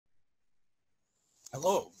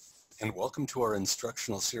Hello, and welcome to our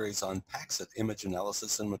instructional series on PAX-it Image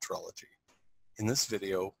Analysis and Metrology. In this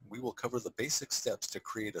video, we will cover the basic steps to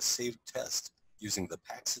create a saved test using the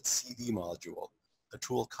PAX-it CD module, a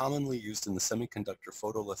tool commonly used in the semiconductor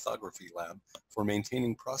photolithography lab for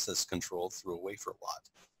maintaining process control through a wafer lot.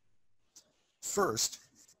 First,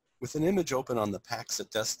 with an image open on the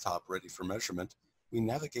PAX-it desktop ready for measurement, we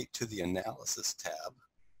navigate to the Analysis tab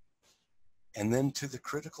and then to the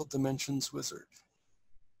Critical Dimensions wizard.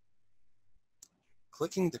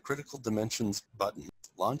 Clicking the Critical Dimensions button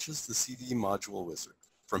launches the CD module wizard.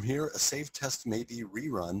 From here, a saved test may be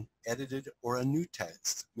rerun, edited, or a new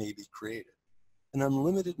test may be created. An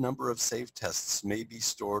unlimited number of saved tests may be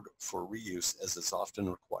stored for reuse as is often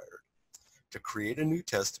required. To create a new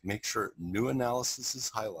test, make sure New Analysis is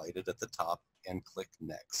highlighted at the top and click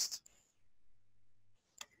Next.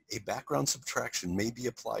 A background subtraction may be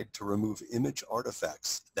applied to remove image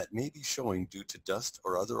artifacts that may be showing due to dust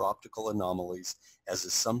or other optical anomalies, as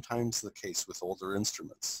is sometimes the case with older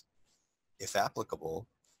instruments. If applicable,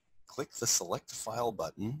 click the Select File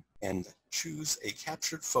button and choose a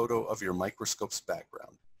captured photo of your microscope's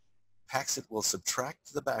background. PAX-it will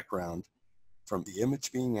subtract the background from the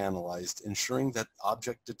image being analyzed, ensuring that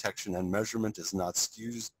object detection and measurement is not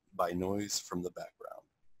skewed by noise from the background.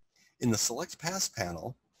 In the Select Pass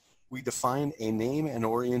panel, we define a name and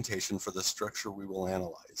orientation for the structure we will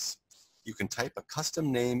analyze. You can type a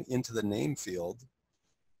custom name into the name field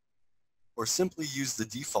or simply use the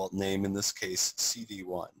default name, in this case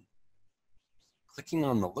CD1. Clicking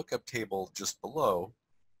on the lookup table just below,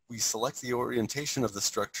 we select the orientation of the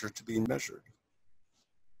structure to be measured.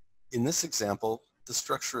 In this example, the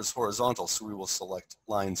structure is horizontal, so we will select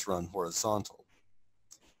Lines Run Horizontal.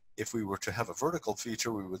 If we were to have a vertical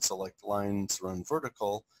feature, we would select Lines Run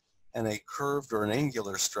Vertical, and a curved or an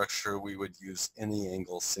angular structure, we would use Any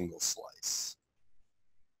Angle Single Slice.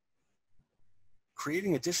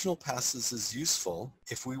 Creating additional passes is useful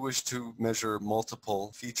if we wish to measure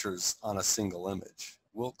multiple features on a single image.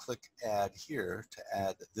 We'll click Add here to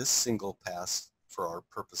add this single pass for our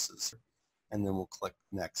purposes, and then we'll click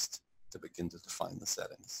Next to begin to define the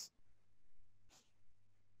settings.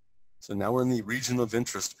 So now we're in the Region of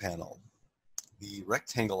Interest panel. The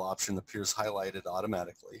rectangle option appears highlighted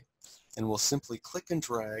automatically, and we'll simply click and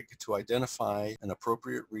drag to identify an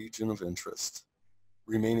appropriate region of interest,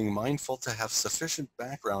 remaining mindful to have sufficient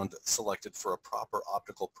background selected for a proper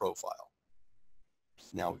optical profile.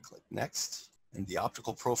 Now we click Next, and the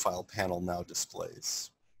optical profile panel now displays.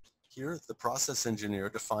 Here, the process engineer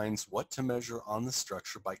defines what to measure on the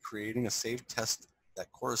structure by creating a saved test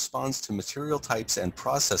that corresponds to material types and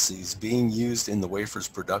processes being used in the wafer's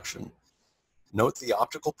production. Note the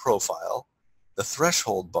optical profile, the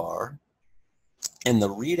threshold bar, and the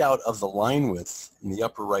readout of the line width in the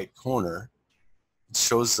upper right corner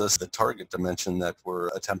shows us the target dimension that we're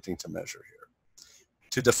attempting to measure here.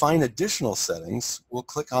 To define additional settings, we'll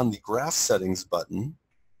click on the Graph Settings button.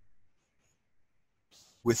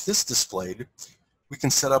 With this displayed, we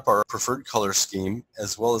can set up our preferred color scheme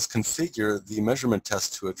as well as configure the measurement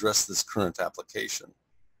test to address this current application.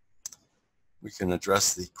 We can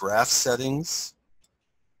address the graph settings.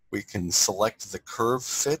 We can select the curve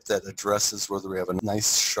fit that addresses whether we have a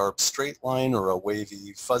nice sharp straight line or a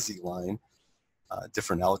wavy fuzzy line.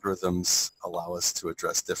 Different algorithms allow us to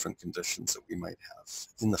address different conditions that we might have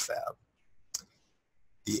in the fab.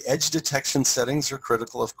 The edge detection settings are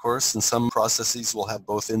critical, of course, and some processes will have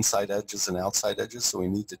both inside edges and outside edges, so we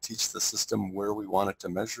need to teach the system where we want it to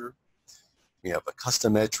measure. We have a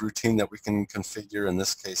custom edge routine that we can configure. In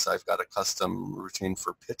this case, I've got a custom routine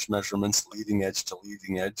for pitch measurements, leading edge to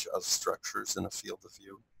leading edge of structures in a field of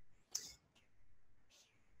view.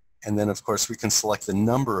 And then, of course, we can select the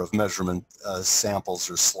number of measurement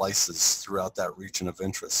samples or slices throughout that region of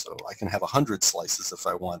interest. So I can have 100 slices if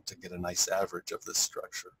I want to get a nice average of this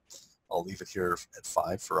structure. I'll leave it here at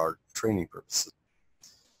 5 for our training purposes.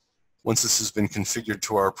 Once this has been configured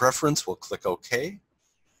to our preference, we'll click OK.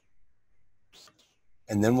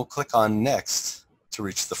 And then we'll click on Next to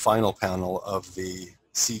reach the final panel of the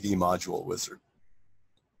CD module wizard.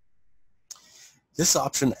 This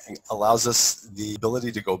option allows us the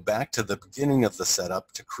ability to go back to the beginning of the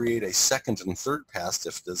setup to create a second and third pass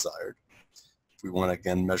if desired. If we want to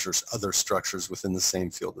again measure other structures within the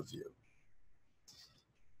same field of view.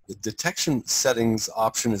 The detection settings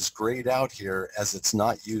option is grayed out here as it's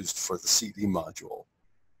not used for the CD module.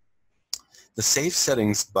 The Save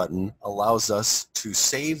Settings button allows us to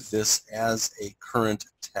save this as a current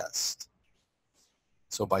test.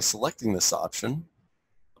 So by selecting this option,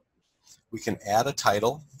 we can add a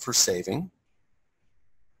title for saving.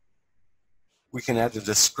 We can add a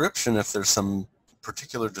description if there's some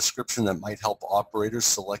particular description that might help operators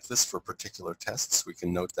select this for particular tests. We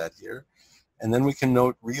can note that here. And then we can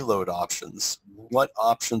note reload options. What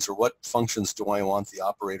options or what functions do I want the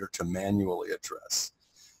operator to manually address?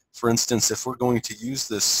 For instance, if we're going to use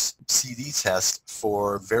this CD test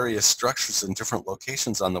for various structures in different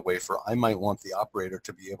locations on the wafer, I might want the operator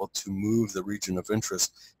to be able to move the region of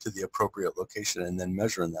interest to the appropriate location and then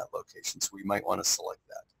measure in that location. So we might want to select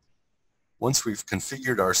that. Once we've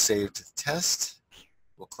configured our saved test,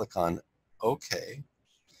 we'll click on OK.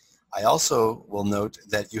 I also will note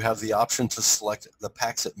that you have the option to select the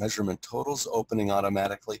PAX-it measurement totals opening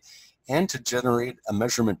automatically and to generate a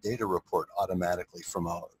measurement data report automatically from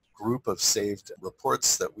a group of saved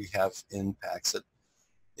reports that we have in PAX-it.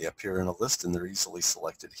 They appear in a list and they're easily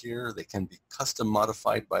selected here. They can be custom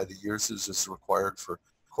modified by the users as required for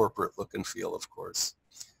corporate look and feel, of course.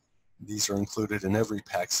 These are included in every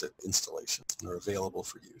PAX-it installation and are available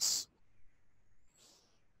for use.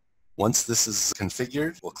 Once this is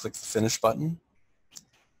configured, we'll click the Finish button.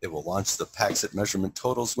 It will launch the PAX-it Measurement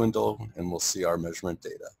Totals window, and we'll see our measurement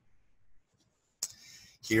data.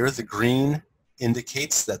 Here, the green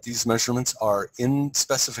indicates that these measurements are in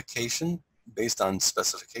specification, based on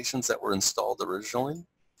specifications that were installed originally.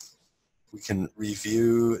 We can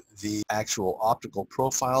review the actual optical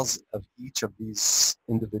profiles of each of these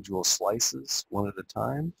individual slices one at a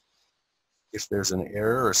time. If there's an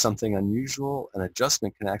error or something unusual, an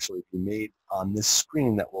adjustment can actually be made on this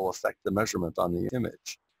screen that will affect the measurement on the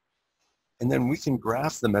image. And then we can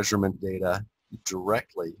graph the measurement data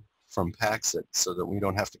directly from PAX-it so that we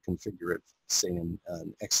don't have to configure it, say, in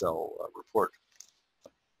an Excel report.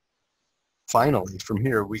 Finally, from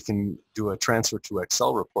here, we can do a transfer to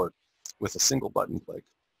Excel report with a single button click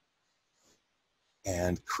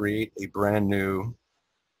and create a brand new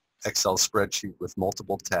Excel spreadsheet with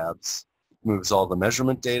multiple tabs. Moves all the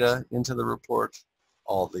measurement data into the report.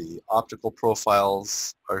 All the optical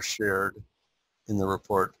profiles are shared in the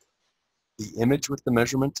report. The image with the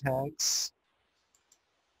measurement tags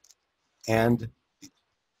and the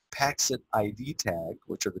PAX-it ID tag,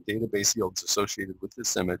 which are the database yields associated with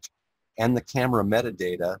this image, and the camera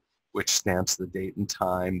metadata, which stamps the date and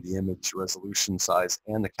time, the image resolution size,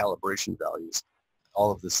 and the calibration values. All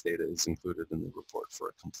of this data is included in the report for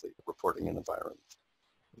a complete reporting environment.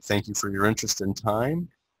 Thank you for your interest and time.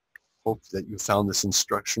 Hope that you found this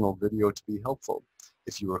instructional video to be helpful.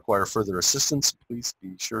 If you require further assistance, please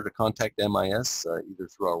be sure to contact MIS either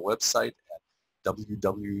through our website at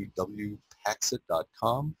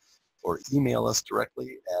www.paxit.com or email us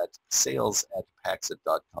directly at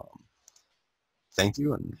sales@paxit.com. Thank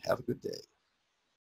you and have a good day.